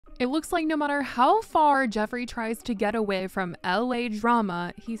It looks like no matter how far Jeffree tries to get away from LA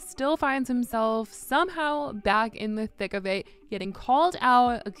drama, he still finds himself somehow back in the thick of it, getting called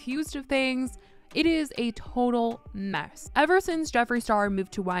out, accused of things. It is a total mess. Ever since Jeffree Star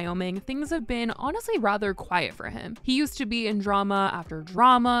moved to Wyoming, things have been honestly rather quiet for him. He used to be in drama after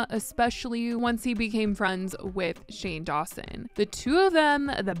drama, especially once he became friends with Shane Dawson. The two of them,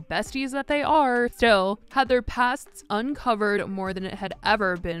 the besties that they are, still had their pasts uncovered more than it had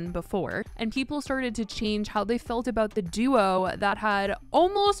ever been before, and people started to change how they felt about the duo that had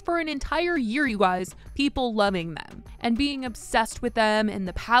almost for an entire year, you guys, people loving them and being obsessed with them and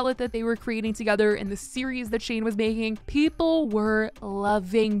the palette that they were creating together in the series that Shane was making. People were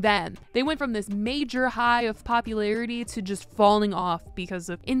loving them. They went from this major high of popularity to just falling off because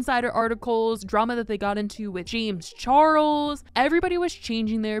of insider articles, drama that they got into with James Charles. Everybody was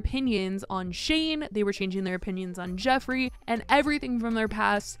changing their opinions on Shane. They were changing their opinions on Jeffree, and everything from their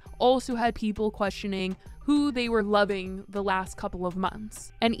past also had people questioning who they were loving the last couple of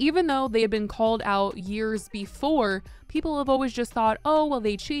months. And even though they had been called out years before, people have always just thought, oh, well,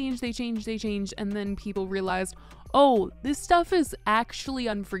 they changed. And then people realized, oh, this stuff is actually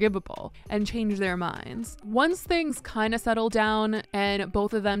unforgivable, and change their minds. Once things kind of settled down and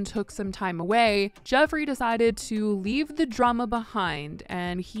both of them took some time away, Jeffree decided to leave the drama behind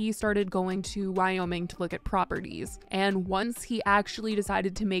and he started going to Wyoming to look at properties. And once he actually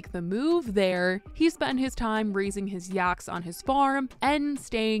decided to make the move there, he spent his time raising his yaks on his farm and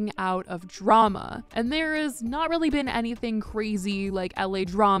staying out of drama. And there has not really been anything crazy like LA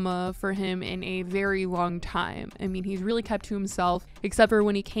drama for him in a very long time. I mean, he's really kept to himself, except for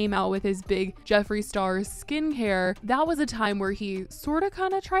when he came out with his big Jeffree Star skincare. That was a time where he sort of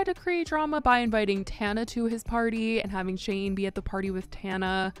kind of tried to create drama by inviting Tana to his party and having Shane be at the party with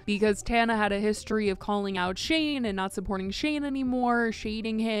Tana, because Tana had a history of calling out Shane and not supporting Shane anymore,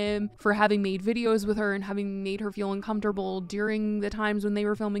 shading him for having made videos with her and having made her feel uncomfortable during the times when they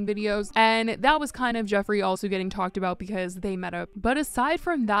were filming videos. And that was kind of Jeffree also getting talked about because they met up. But aside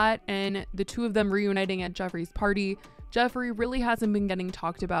from that and the two of them reuniting at Jeffree's party, Jeffree really hasn't been getting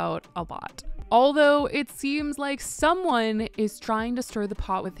talked about a lot. Although it seems like someone is trying to stir the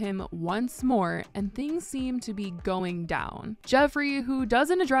pot with him once more, and things seem to be going down. Jeffree, who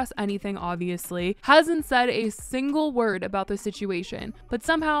doesn't address anything obviously, hasn't said a single word about the situation, but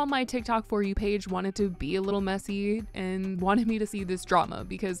somehow my TikTok For You page wanted to be a little messy and wanted me to see this drama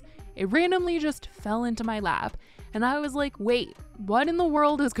because it randomly just fell into my lap. And I was like, wait, what in the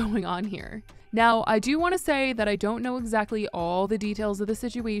world is going on here? Now, I do want to say that I don't know exactly all the details of the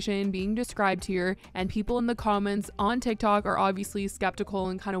situation being described here, and people in the comments on TikTok are obviously skeptical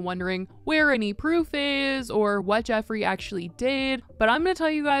and kind of wondering where any proof is or what Jeffree actually did. But I'm going to tell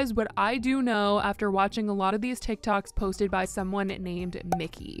you guys what I do know after watching a lot of these TikToks posted by someone named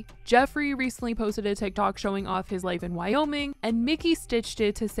Mickey. Jeffree recently posted a TikTok showing off his life in Wyoming, and Mickey stitched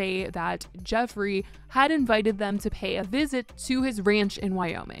it to say that Jeffree had invited them to pay a visit to his ranch in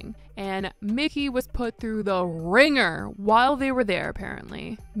Wyoming. And Mickey was put through the ringer while they were there,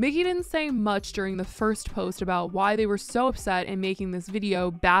 apparently. Mickey didn't say much during the first post about why they were so upset in making this video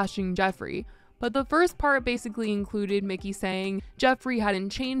bashing Jeffree, but the first part basically included Mickey saying Jeffree hadn't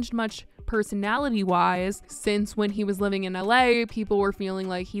changed much personality-wise since when he was living in LA. People were feeling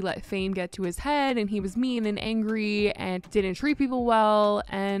like he let fame get to his head and he was mean and angry and didn't treat people well,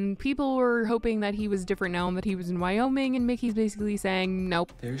 and people were hoping that he was different now that he was in Wyoming, and Mickey's basically saying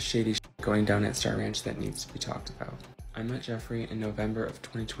nope. There's shady going down at Star Ranch that needs to be talked about. I met Jeffree in November of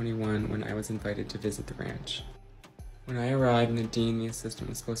 2021 when I was invited to visit the ranch. When I arrived, Nadine, the assistant,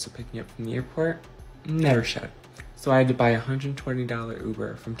 was supposed to pick me up from the airport, never showed. So I had to buy a $120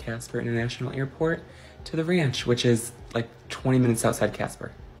 Uber from Casper International Airport to the ranch, which is like 20 minutes outside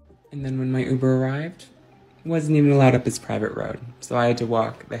Casper. And then when my Uber arrived, wasn't even allowed up his private road. So I had to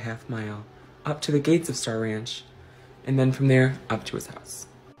walk the half mile up to the gates of Star Ranch, and then from there up to his house.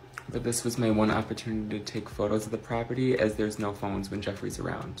 But this was my one opportunity to take photos of the property, as there's no phones when Jeffree's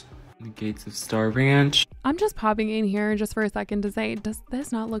around. The gates of Star Ranch. I'm just popping in here just for a second to say, does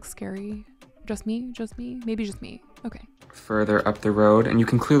this not look scary? Just me? Just me? Maybe just me. Okay. Further up the road, and you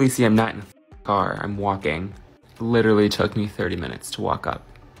can clearly see I'm not in a car, I'm walking. It literally took me 30 minutes to walk up.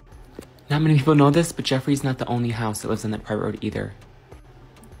 Not many people know this, but Jeffree's not the only house that lives on that private road either.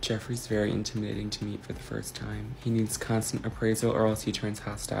 Jeffree's very intimidating to meet for the first time. He needs constant appraisal or else he turns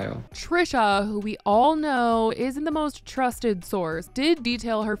hostile. Trisha, who we all know isn't the most trusted source, did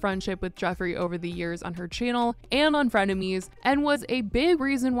detail her friendship with Jeffree over the years on her channel and on Frenemies, and was a big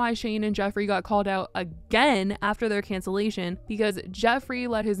reason why Shane and Jeffree got called out again after their cancellation, because Jeffree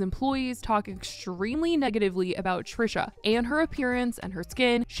let his employees talk extremely negatively about Trisha and her appearance and her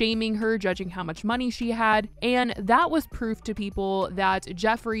skin, shaming her, judging how much money she had, and that was proof to people that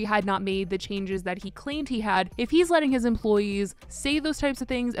Jeffree had not made the changes that he claimed he had. If he's letting his employees say those types of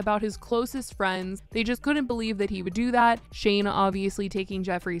things about his closest friends, they just couldn't believe that he would do that. Shane obviously taking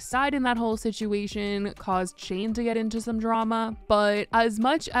Jeffree's side in that whole situation caused Shane to get into some drama. But as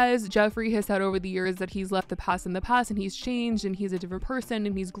much as Jeffree has said over the years that he's left the past in the past and he's changed and he's a different person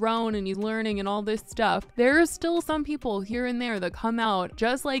and he's grown and he's learning and all this stuff, there's still some people here and there that come out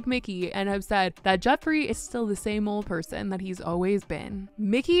just like Mickey and have said that Jeffree is still the same old person that he's always been.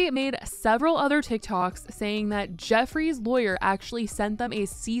 Mickey made several other TikToks saying that Jeffree's lawyer actually sent them a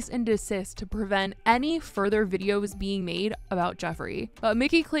cease and desist to prevent any further videos being made about Jeffree. But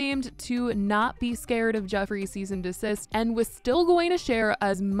Mickey claimed to not be scared of Jeffree's cease and desist and was still going to share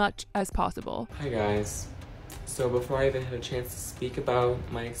as much as possible. Hi guys. So before I even had a chance to speak about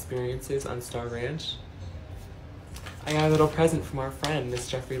my experiences on Star Ranch, I got a little present from our friend,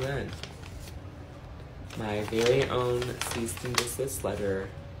 Miss Jeffree Lynn. My very own cease and desist letter.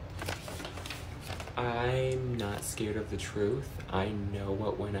 I'm not scared of the truth. I know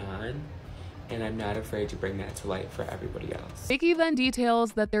what went on, and I'm not afraid to bring that to light for everybody else. Mickey then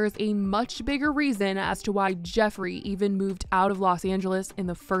details that there's a much bigger reason as to why Jeffree even moved out of Los Angeles in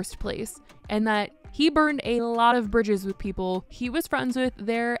the first place, and that he burned a lot of bridges with people he was friends with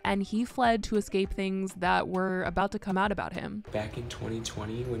there, and he fled to escape things that were about to come out about him. Back in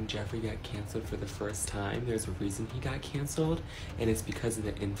 2020, when Jeffree got canceled for the first time, there's a reason he got canceled, and it's because of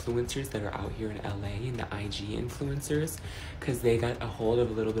the influencers that are out here in LA and the IG influencers, because they got a hold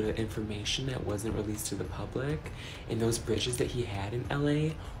of a little bit of information that wasn't released to the public, and those bridges that he had in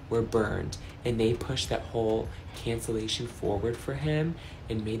LA were burned, and they pushed that whole cancellation forward for him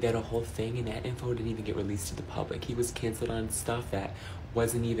and made that a whole thing, and that info didn't even get released to the public. He was canceled on stuff that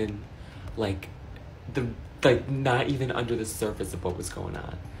wasn't even not even under the surface of what was going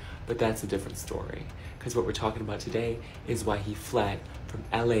on. But that's a different story, because what we're talking about today is why he fled from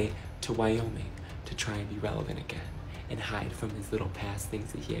LA to Wyoming to try and be relevant again and hide from his little past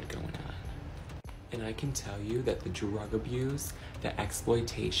things that he had going on. And I can tell you that the drug abuse, the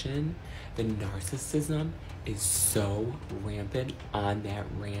exploitation, the narcissism is so rampant on that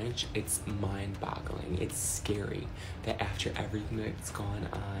ranch. It's mind-boggling. It's scary that after everything that's gone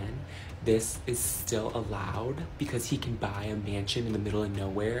on, this is still allowed because he can buy a mansion in the middle of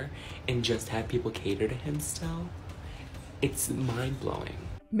nowhere and just have people cater to him still. It's mind-blowing.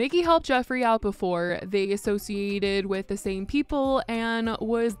 Mickey helped Jeffree out before. They associated with the same people and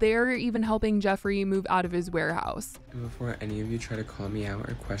was there even helping Jeffree move out of his warehouse. And before any of you try to call me out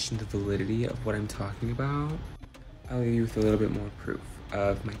or question the validity of what I'm talking about, I'll leave you with a little bit more proof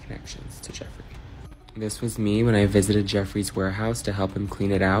of my connections to Jeffree. This was me when I visited Jeffree's warehouse to help him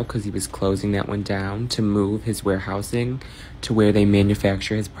clean it out because he was closing that one down to move his warehousing to where they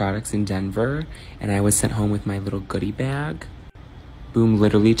manufacture his products in Denver, and I was sent home with my little goodie bag. Boom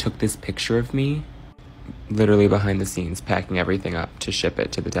literally took this picture of me, literally behind the scenes, packing everything up to ship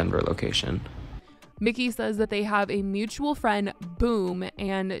it to the Denver location. Mickey says that they have a mutual friend, Boom,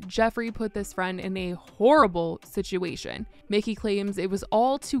 and Jeffree put this friend in a horrible situation. Mickey claims it was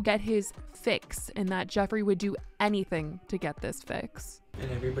all to get his fix and that Jeffree would do anything to get this fix.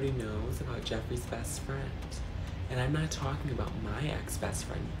 And everybody knows about Jeffree's best friend. And I'm not talking about my ex-best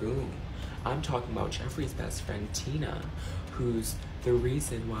friend, Boom. I'm talking about Jeffree's best friend, Tina, who's the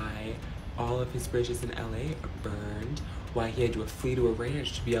reason why all of his bridges in LA are burned, why he had to flee to a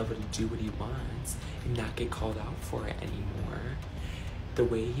ranch to be able to do what he wants and not get called out for it anymore. The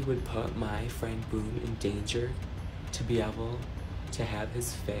way he would put my friend Boom in danger to be able to have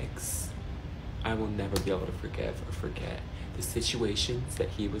his fix, I will never be able to forgive or forget. The situations that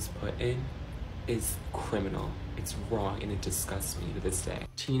he was put in is criminal. It's wrong, and it disgusts me to this day.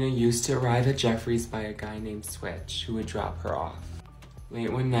 Tina used to arrive at Jeffree's by a guy named Switch, who would drop her off.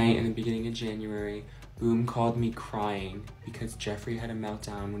 Late one night in the beginning of January, Boom called me crying because Jeffree had a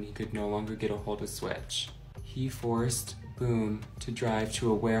meltdown when he could no longer get a hold of Switch. He forced Boom to drive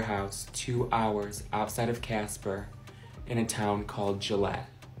to a warehouse 2 hours outside of Casper in a town called Gillette.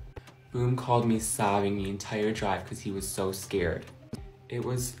 Boom called me sobbing the entire drive because he was so scared. It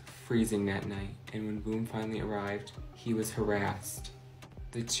was freezing that night, and when Boom finally arrived, he was harassed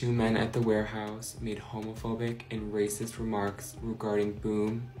The two men at the warehouse made homophobic and racist remarks regarding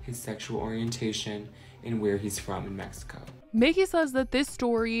Boom, his sexual orientation, and where he's from in Mexico. Mickey says that this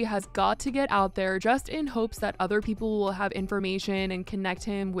story has got to get out there just in hopes that other people will have information and connect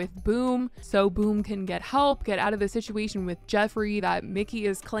him with Boom, so Boom can get help, get out of the situation with Jeffree that Mickey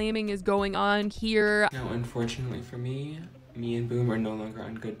is claiming is going on here. Now, unfortunately for me and Boom are no longer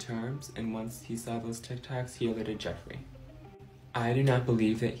on good terms, and once he saw those TikToks, he alerted Jeffree. I do not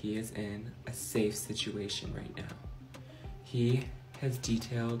believe that he is in a safe situation right now. He has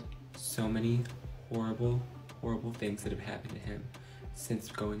detailed so many horrible things that have happened to him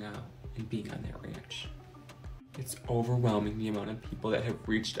since going out and being on that ranch. It's overwhelming the amount of people that have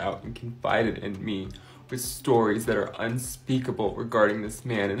reached out and confided in me with stories that are unspeakable regarding this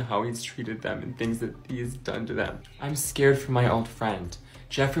man and how he's treated them and things that he has done to them. I'm scared for my old friend.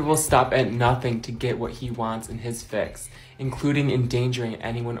 Jeffree will stop at nothing to get what he wants in his fix, including endangering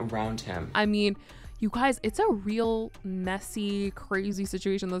anyone around him. I mean, you guys, it's a real messy, crazy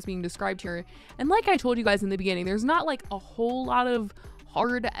situation that's being described here. And like I told you guys in the beginning, there's not like a whole lot of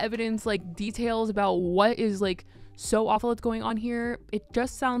hard evidence, like details about what is like so awful that's going on here. It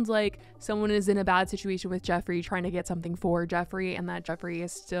just sounds like someone is in a bad situation with Jeffree, trying to get something for Jeffree, and that Jeffree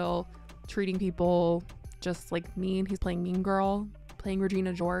is still treating people just like mean. He's playing mean girl, playing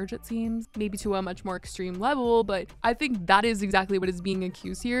Regina George, it seems, maybe to a much more extreme level, but I think that is exactly what is being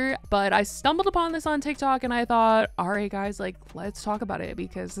accused here. But I stumbled upon this on TikTok and I thought, all right guys, like let's talk about it,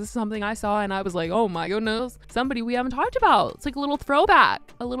 because this is something I saw and I was like, oh my goodness, somebody we haven't talked about. It's like a little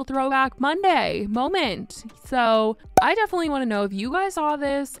throwback Monday moment. So I definitely want to know if you guys saw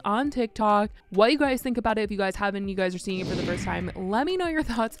this on TikTok, what you guys think about it. If you guys haven't, you guys are seeing it for the first time, let me know your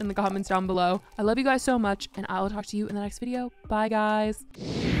thoughts in the comments down below. I love you guys so much, and I will talk to you in the next video. Bye guys.